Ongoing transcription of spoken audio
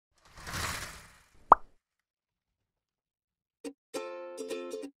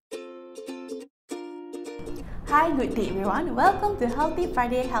Hi, good day everyone. Welcome to Healthy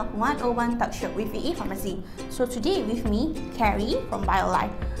Friday Health 101 Talk Show with VE Pharmacy. So today with me, Carrie from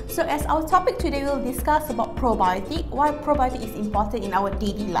BiO-LiFE. So as our topic today, we'll discuss about probiotic, why probiotic is important in our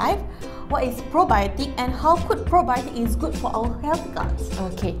daily life, what is probiotic, and how could probiotic is good for our health guts.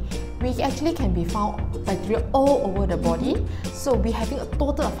 Okay, we actually can be found bacteria all over the body. So we're having a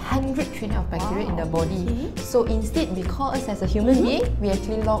total of 100 trillion of bacteria in the body. Okay. So instead, we call us as a human being, we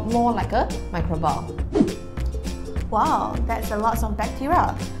actually look more like a microbial. Wow, that's a lot of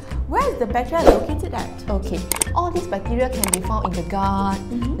bacteria. Where is the bacteria located at? Okay, all these bacteria can be found in the gut,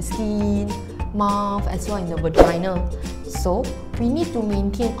 the skin, mouth, as well in the vagina. So we need to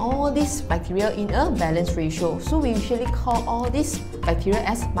maintain all these bacteria in a balanced ratio. So we usually call all these bacteria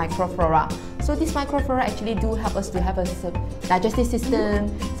as microflora. So these microflora actually do help us to have a digestive system,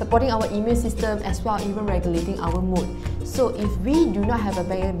 supporting our immune system, as well even regulating our mood. So if we do not have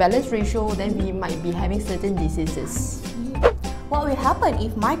a balanced ratio, then we might be having certain diseases. What will happen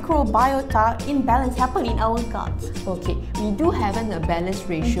if microbiota imbalance happen in our gut? Okay, we do have a balanced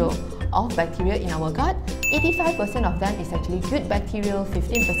ratio of bacteria in our gut. 85% of them is actually good bacterial,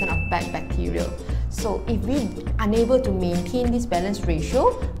 15% of bad bacterial. So if we are unable to maintain this balanced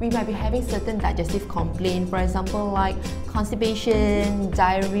ratio, we might be having certain digestive complaints, for example like constipation,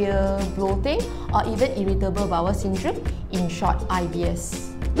 diarrhea, bloating, or even irritable bowel syndrome, in short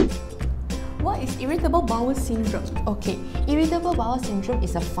IBS. What is irritable bowel syndrome? Okay, irritable bowel syndrome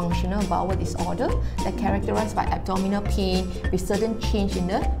is a functional bowel disorder that characterized by abdominal pain with certain change in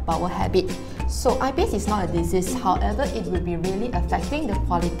the bowel habit. So IBS is not a disease, however, it will be really affecting the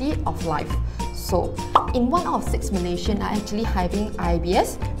quality of life. So, in 1 out of 6 Malaysians are actually having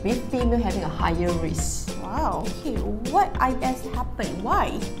IBS, with female having a higher risk. Wow, okay, what IBS happen?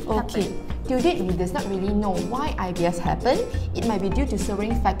 Why? Okay, till date we does not really know why IBS happen. It might be due to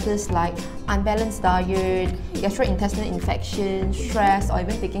several factors like unbalanced diet, gastrointestinal infection, stress, or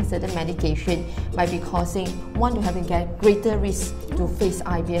even taking certain medication might be causing one to have a greater risk to face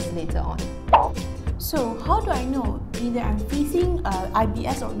IBS later on. So how do I know either I'm facing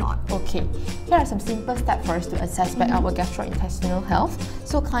IBS or not? Okay, here are some simple steps for us to assess back our gastrointestinal health.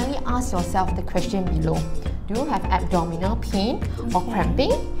 So kindly ask yourself the question below. Do you have abdominal pain or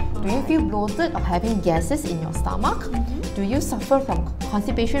cramping? Do you feel bloated or having gases in your stomach? Do you suffer from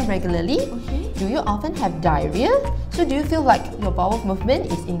constipation regularly? Do you often have diarrhea? So do you feel like your bowel movement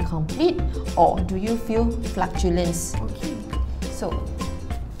is incomplete, or do you feel flatulence? Okay. So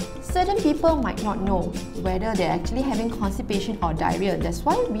certain people might not know whether they're actually having constipation or diarrhea. That's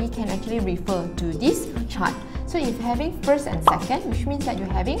why we can actually refer to this chart. So if you're having first and second, which means that you're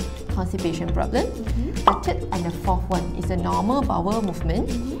having constipation problem. The third and the fourth one is a normal bowel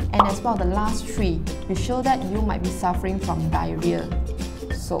movement. And as well the last 3, we show that you might be suffering from diarrhea.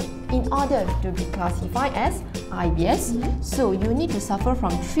 So in order to be classified as IBS, so you need to suffer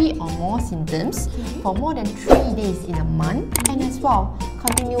from 3 or more symptoms for more than 3 days in a month, and as well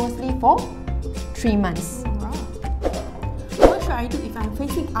continuously for 3 months. Wow. What should I do if I'm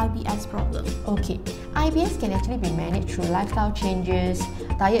facing IBS problem? Okay, IBS can actually be managed through lifestyle changes,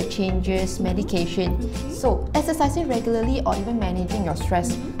 diet changes, medication. So exercising regularly or even managing your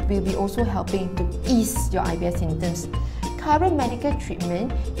stress will be also helping to ease your IBS symptoms. Current medical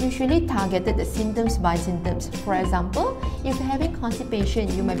treatment usually targeted the symptoms by symptoms. For example, if you're having constipation,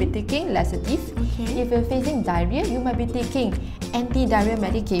 you might be taking laxative. If you're facing diarrhea, you might be taking anti-diarrhea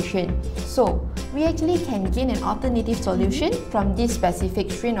medication. So, we actually can gain an alternative solution from this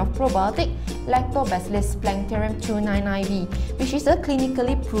specific strain of probiotic, Lactobacillus plantarum 299V, which is a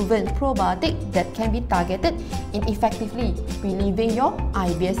clinically proven probiotic that can be targeted in effectively relieving your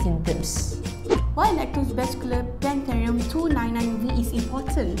IBS symptoms. Why Lactobacillus plantarum 299V is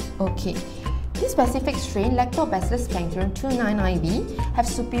important? Okay, this specific strain, Lactobacillus plantarum 299V, have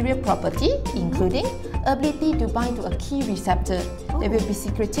superior property, including ability to bind to a key receptor that will be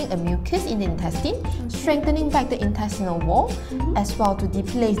secreting a mucus in the intestine, strengthening back the intestinal wall, as well to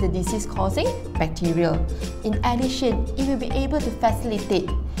displace the disease-causing bacteria. In addition, it will be able to facilitate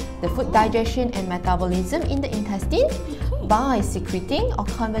the food digestion and metabolism in the intestine by secreting or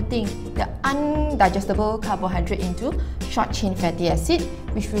converting the undigestible carbohydrate into short-chain fatty acid,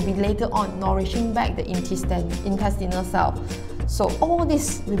 which will be later on nourishing back the intestinal cell. So all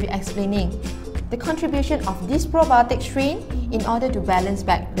this will be explaining the contribution of this probiotic strain in order to balance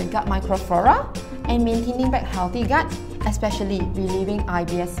back the gut microflora and maintaining back healthy gut, especially relieving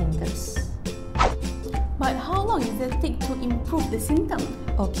IBS symptoms. But how long does it take to improve the symptom?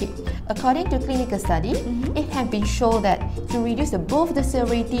 Okay, according to clinical study, it has been shown that to reduce both the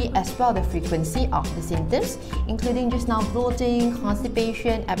severity as well the frequency of the symptoms, including just now bloating,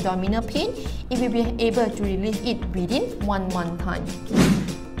 constipation, abdominal pain, it will be able to relieve it within 1 month time.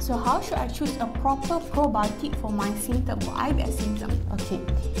 So how should I choose a proper probiotic for my symptom, for IBS symptom? Okay,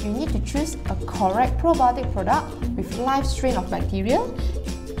 you need to choose a correct probiotic product with live strain of bacteria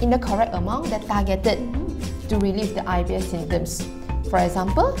in the correct amount that targeted to relieve the IBS symptoms. For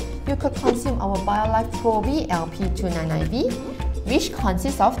example, you could consume our BiO-LiFE Probi LP29IV, which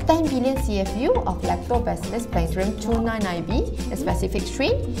consists of 10 billion CFU of Lactobacillus planktarium 29IB, a specific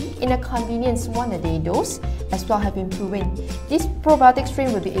strain, in a convenient 1-a-day dose, as well have been proven. This probiotic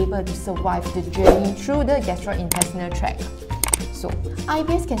strain will be able to survive the journey through the gastrointestinal tract. So,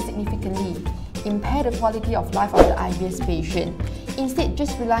 IBS can significantly impair the quality of life of the IBS patient. Instead,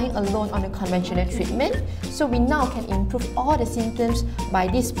 just relying alone on the conventional treatment, so we now can improve all the symptoms by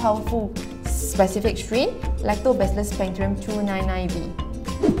this powerful specific strain, Lactobacillus planktarium 29IB.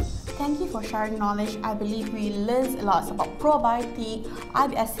 Thank you for sharing knowledge. I believe we learned a lot about probiotic,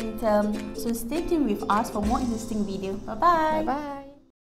 IBS symptoms. So stay tuned with us for more interesting videos. Bye-bye. Bye-bye.